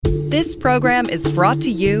This program is brought to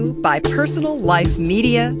you by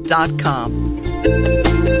PersonalLifeMedia.com.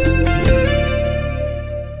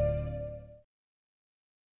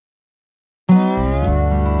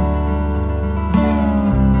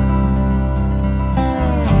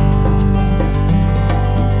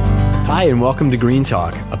 Hi, and welcome to Green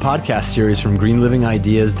Talk, a podcast series from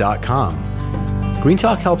greenlivingideas.com. Green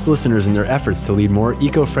Talk helps listeners in their efforts to lead more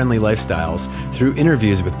eco-friendly lifestyles through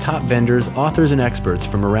interviews with top vendors, authors, and experts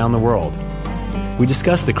from around the world. We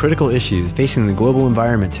discuss the critical issues facing the global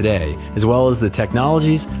environment today, as well as the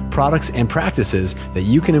technologies, products, and practices that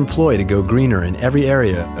you can employ to go greener in every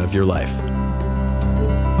area of your life.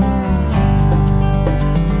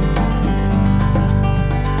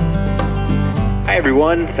 Hi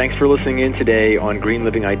everyone, thanks for listening in today on Green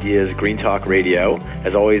Living Ideas Green Talk Radio.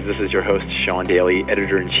 As always, this is your host, Sean Daly,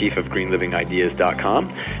 Editor-in-Chief of greenlivingideas.com.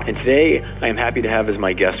 And today, I am happy to have as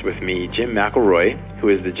my guest with me, Jim McElroy, who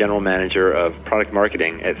is the General Manager of Product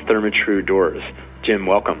Marketing at Therma-Tru Doors. Jim,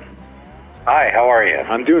 welcome. Hi, how are you?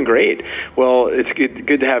 I'm doing great. Well, it's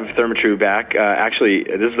good to have Therma-Tru back. Actually,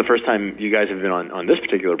 this is the first time you guys have been on this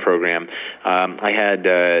particular program. I had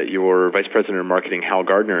your Vice President of Marketing, Hal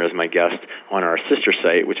Gardner, as my guest on our sister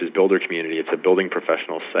site, which is Builder Community. It's a building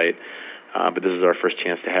professional site. But this is our first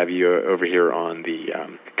chance to have you over here on the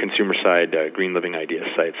consumer side, Green Living Ideas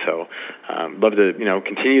site. So love to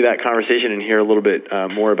continue that conversation and hear a little bit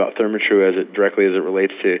more about Therma-Tru directly as it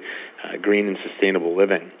relates to green and sustainable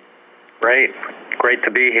living. Great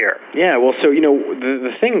to be here. Yeah, well, so,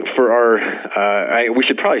 the thing for we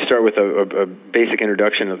should probably start with a basic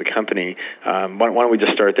introduction of the company. Why don't we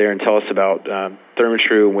just start there and tell us about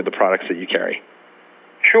Therma-Tru and what the products that you carry?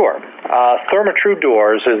 Sure. Therma-Tru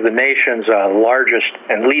Doors is the nation's largest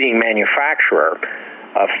and leading manufacturer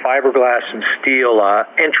of fiberglass and steel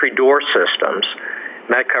entry door systems. And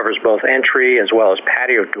that covers both entry as well as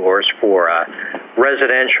patio doors for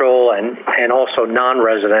residential and also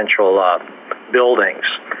non-residential buildings.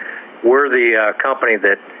 We're the company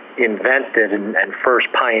that invented and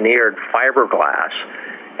first pioneered fiberglass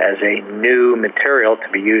as a new material to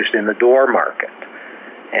be used in the door market.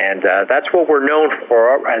 And that's what we're known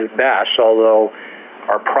for as best, although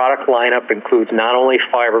our product lineup includes not only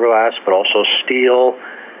fiberglass but also steel,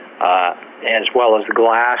 as well as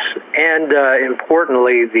glass, and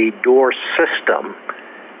importantly, the door system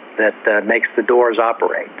that makes the doors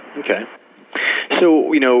operate. Okay. So,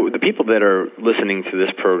 the people that are listening to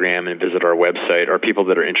this program and visit our website are people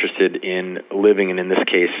that are interested in living, and in this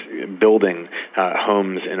case, building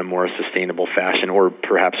homes in a more sustainable fashion, or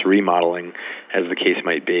perhaps remodeling, as the case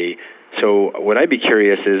might be. So what I'd be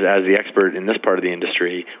curious is, as the expert in this part of the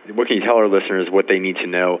industry, what can you tell our listeners what they need to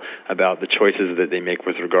know about the choices that they make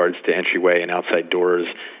with regards to entryway and outside doors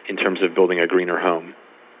in terms of building a greener home?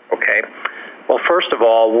 Okay. Well, first of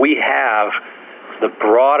all, we have the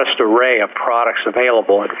broadest array of products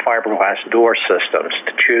available in fiberglass door systems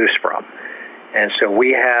to choose from. And so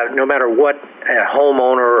we have, no matter what a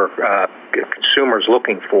homeowner or consumer is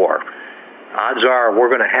looking for, odds are we're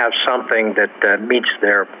going to have something that meets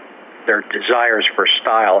their desires for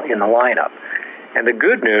style in the lineup. And the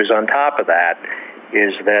good news on top of that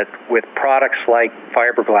is that with products like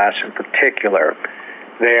fiberglass in particular,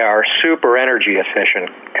 they are super energy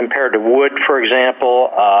efficient. Compared to wood, for example,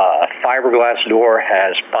 a fiberglass door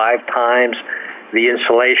has 5 times the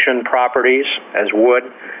insulation properties as wood.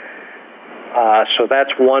 So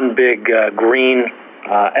that's one big green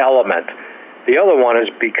element. The other one is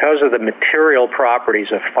because of the material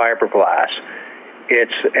properties of fiberglass,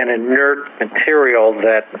 it's an inert material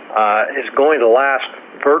that is going to last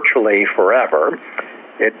virtually forever.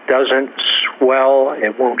 It doesn't swell,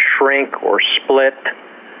 it won't shrink or split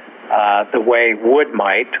the way wood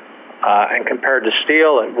might. And compared to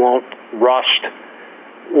steel, it won't rust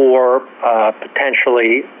or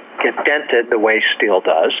potentially get dented the way steel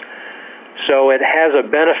does. So it has a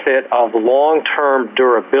benefit of long-term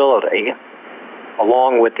durability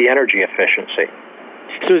along with the energy efficiency.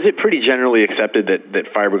 So is it pretty generally accepted that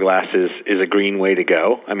fiberglass is a green way to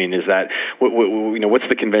go? I mean, is that what's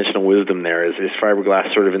the conventional wisdom there? Is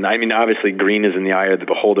fiberglass sort of obviously green is in the eye of the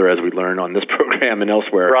beholder, as we learn on this program and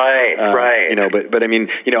elsewhere. Right. But I mean,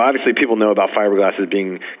 obviously people know about fiberglass as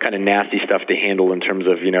being kind of nasty stuff to handle in terms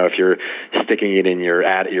of if you're sticking it in your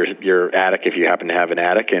attic if you happen to have an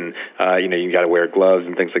attic, and you got to wear gloves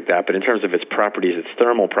and things like that. But in terms of its properties, its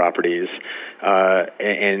thermal properties,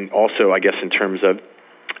 and also I guess in terms of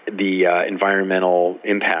the environmental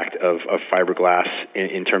impact of fiberglass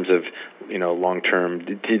in terms of long-term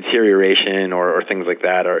deterioration or things like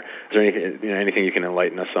that, or is there anything you can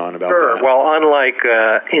enlighten us on about Sure. that? Well, unlike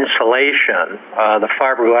insulation, the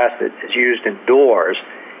fiberglass that is used indoors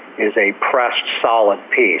is a pressed solid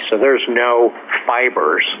piece. So there's no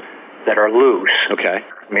fibers that are loose. Okay.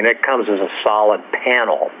 I mean, it comes as a solid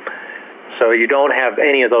panel. So you don't have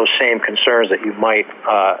any of those same concerns that you might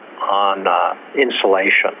on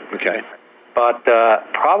insulation. Okay. But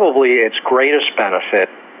probably its greatest benefit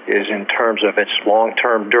is in terms of its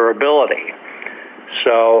long-term durability.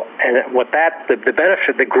 So, and what the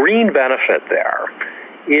benefit, the green benefit there,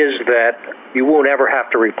 is that you won't ever have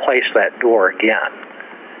to replace that door again.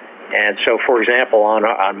 And so, for example,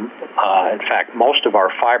 in fact, most of our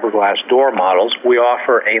fiberglass door models, we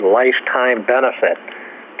offer a lifetime benefit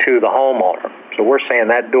to the homeowner. So we're saying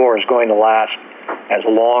that door is going to last as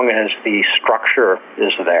long as the structure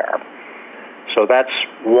is there. So that's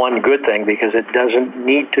one good thing because it doesn't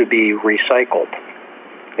need to be recycled.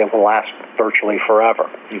 It will last virtually forever.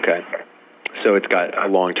 Okay. So it's got a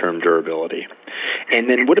long-term durability. And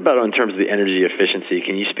then what about in terms of the energy efficiency?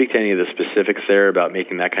 Can you speak to any of the specifics there about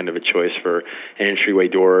making that kind of a choice for an entryway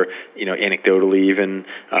door, anecdotally even?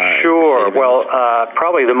 Sure. Well,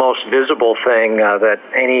 probably the most visible thing that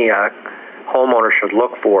any homeowner should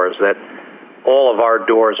look for is that all of our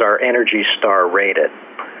doors are ENERGY STAR rated.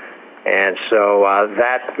 And so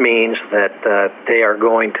that means that they are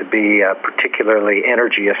going to be particularly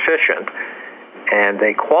energy efficient. And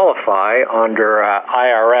they qualify under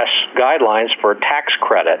IRS guidelines for a tax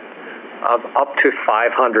credit of up to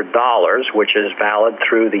 $500, which is valid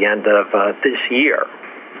through the end of this year.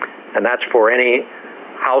 And that's for any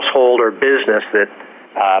household or business that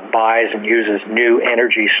buys and uses new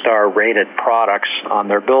ENERGY STAR rated products on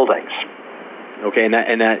their buildings. Okay, and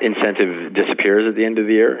that incentive disappears at the end of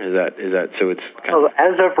the year? Is that so? It's kind of...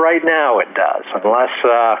 As of right now, it does, unless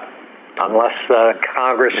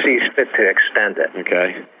Congress sees fit to extend it.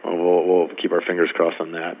 Okay, well, we'll keep our fingers crossed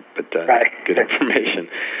on that. But right. Good information.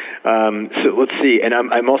 So let's see, and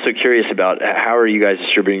I'm also curious about how are you guys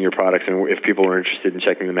distributing your products, and if people are interested in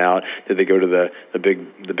checking them out, did they go to the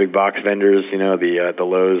big box vendors, the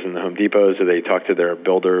Lowe's and the Home Depots? Do they talk to their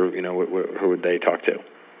builder? Who would they talk to?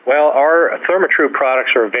 Well, our ThermaTru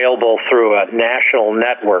products are available through a national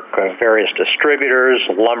network of various distributors,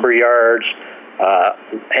 lumber yards,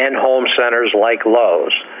 and home centers like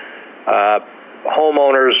Lowe's.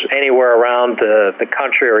 Homeowners anywhere around the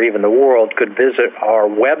country or even the world could visit our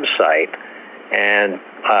website and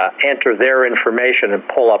enter their information and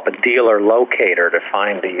pull up a dealer locator to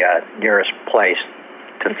find the nearest place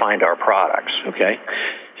to find our products. Okay.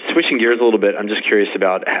 Switching gears a little bit, I'm just curious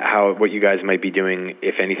about what you guys might be doing,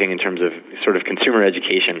 if anything, in terms of sort of consumer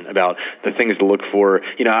education about the things to look for.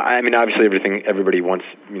 Obviously everybody wants,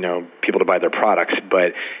 people to buy their products,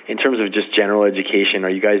 but in terms of just general education, are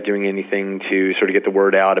you guys doing anything to sort of get the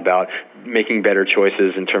word out about making better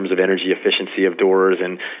choices in terms of energy efficiency of doors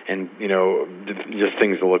and just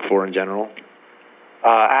things to look for in general?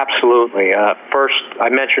 Absolutely. First, I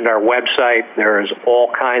mentioned our website. There is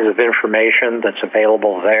all kinds of information that's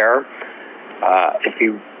available there. If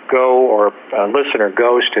you go or a listener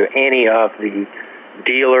goes to any of the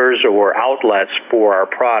dealers or outlets for our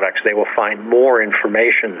products, they will find more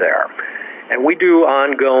information there. And we do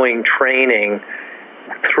ongoing training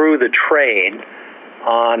through the trade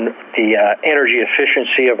on the energy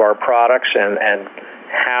efficiency of our products and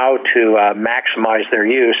how to maximize their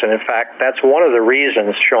use. And in fact, that's one of the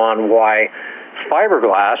reasons, Sean, why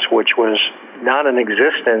fiberglass, which was not in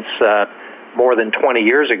existence more than 20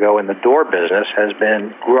 years ago in the door business, has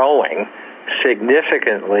been growing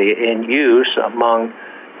significantly in use among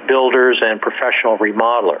builders and professional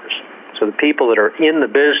remodelers. So the people that are in the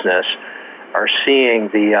business are seeing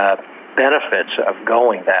the benefits of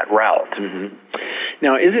going that route. Mm-hmm.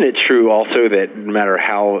 Now, isn't it true also that no matter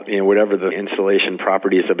how, whatever the insulation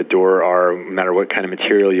properties of a door are, no matter what kind of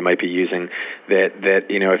material you might be using, that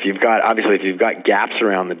if you've got gaps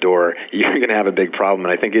around the door, you're going to have a big problem.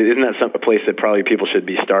 And I think, isn't that a place that probably people should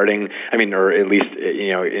be starting? Or at least,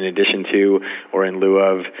 in addition to or in lieu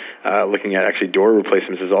of looking at actually door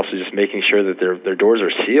replacements, is also just making sure that their doors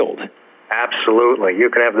are sealed. Absolutely. You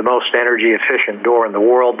can have the most energy efficient door in the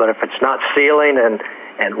world, but if it's not sealing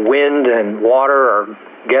and wind and water are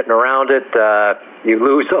getting around it, you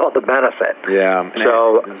lose all the benefit. Yeah.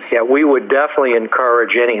 So, we would definitely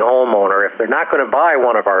encourage any homeowner, if they're not going to buy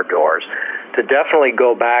one of our doors, to definitely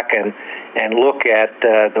go back and look at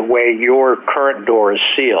the way your current door is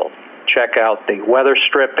sealed. Check out the weather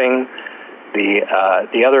stripping.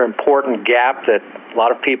 The other important gap that a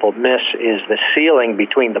lot of people miss is the sealing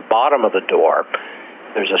between the bottom of the door.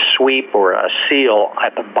 There's a sweep or a seal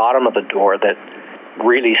at the bottom of the door that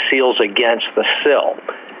really seals against the sill.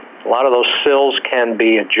 A lot of those sills can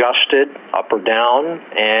be adjusted up or down,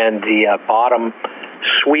 and the bottom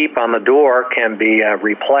sweep on the door can be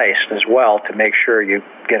replaced as well to make sure you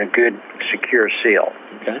get a good, secure seal.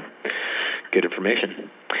 Okay. Good information.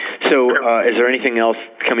 So, is there anything else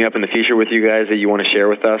coming up in the future with you guys that you want to share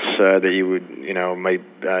with us that you would, might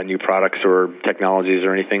new products or technologies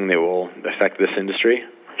or anything that will affect this industry?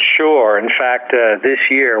 Sure. In fact, this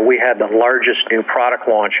year we had the largest new product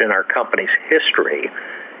launch in our company's history,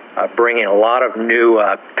 bringing a lot of new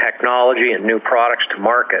technology and new products to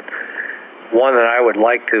market. One that I would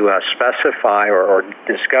like to specify or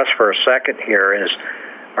discuss for a second here is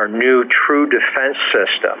our new True Defense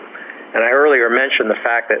system. And I earlier mentioned the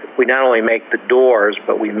fact that we not only make the doors,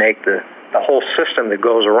 but we make the whole system that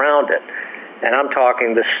goes around it. And I'm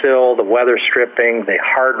talking the sill, the weather stripping, the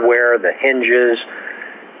hardware, the hinges.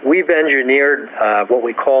 We've engineered what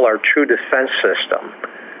we call our True Defense system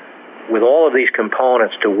with all of these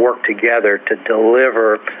components to work together to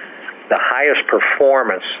deliver the highest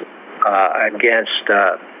performance against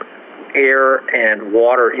air and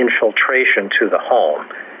water infiltration to the home.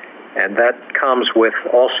 And that comes with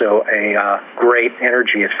also a great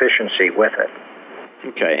energy efficiency with it.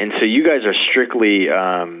 Okay, and so you guys are strictly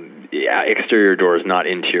exterior doors, not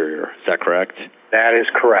interior. Is that correct? That is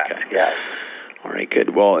correct, okay. Yes. All right,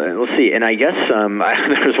 good. Well, let's see. And I guess there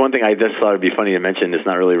was one thing I just thought would be funny to mention. It's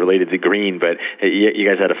not really related to green, but you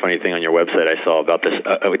guys had a funny thing on your website I saw about this.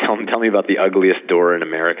 Tell me about the ugliest door in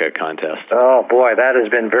America contest. Oh, boy, that has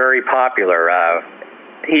been very popular.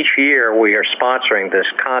 Each year we are sponsoring this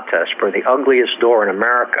contest for the ugliest door in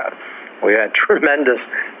America. We had tremendous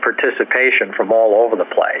participation from all over the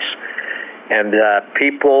place. And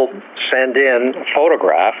people send in a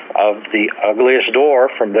photograph of the ugliest door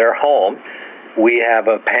from their home. We have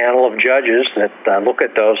a panel of judges that look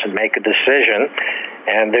at those and make a decision.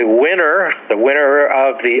 And the winner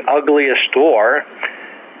of the ugliest door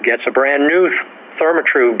gets a brand new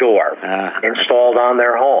ThermaTru door installed on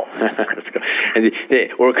their home.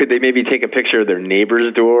 Or could they maybe take a picture of their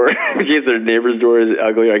neighbor's door? In case their neighbor's door is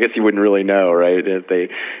ugly, I guess you wouldn't really know, right? If they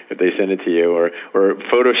send it to you, or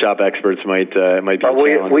Photoshop experts might be. But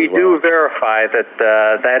we do verify that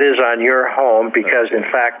that is on your home because, in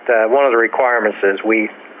fact, one of the requirements is we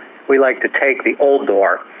like to take the old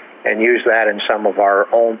door and use that in some of our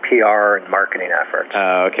own PR and marketing efforts.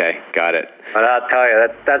 Okay, got it. But I'll tell you,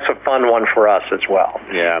 that's a fun one for us as well.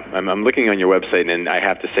 Yeah, I'm looking on your website, and I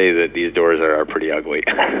have to say that these doors are pretty ugly.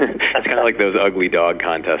 It's kind of like those ugly dog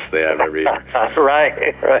contests they have every year.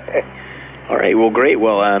 Right. All right, well, great.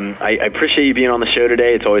 Well, I appreciate you being on the show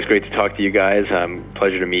today. It's always great to talk to you guys.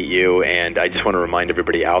 Pleasure to meet you. And I just want to remind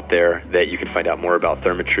everybody out there that you can find out more about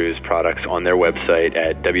ThermaTru's products on their website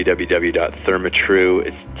at www.ThermaTru,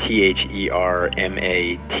 it's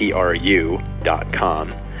ThermaTru.com.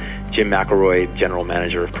 Jim McElroy, General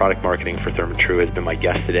Manager of Product Marketing for ThermaTru, has been my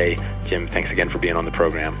guest today. Jim, thanks again for being on the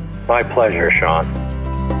program. My pleasure, Sean.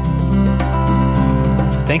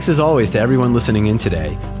 Thanks as always to everyone listening in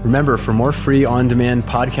today. Remember, for more free on-demand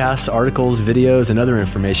podcasts, articles, videos, and other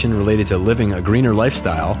information related to living a greener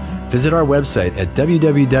lifestyle, visit our website at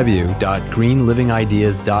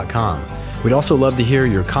www.greenlivingideas.com. We'd also love to hear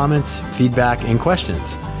your comments, feedback, and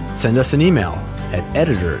questions. Send us an email at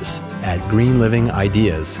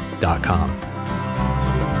editors@greenlivingideas.com.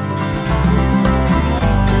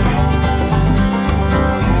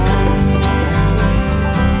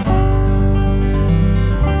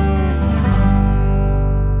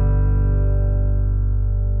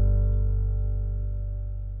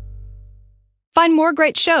 Find more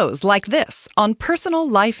great shows like this on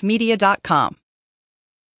personallifemedia.com.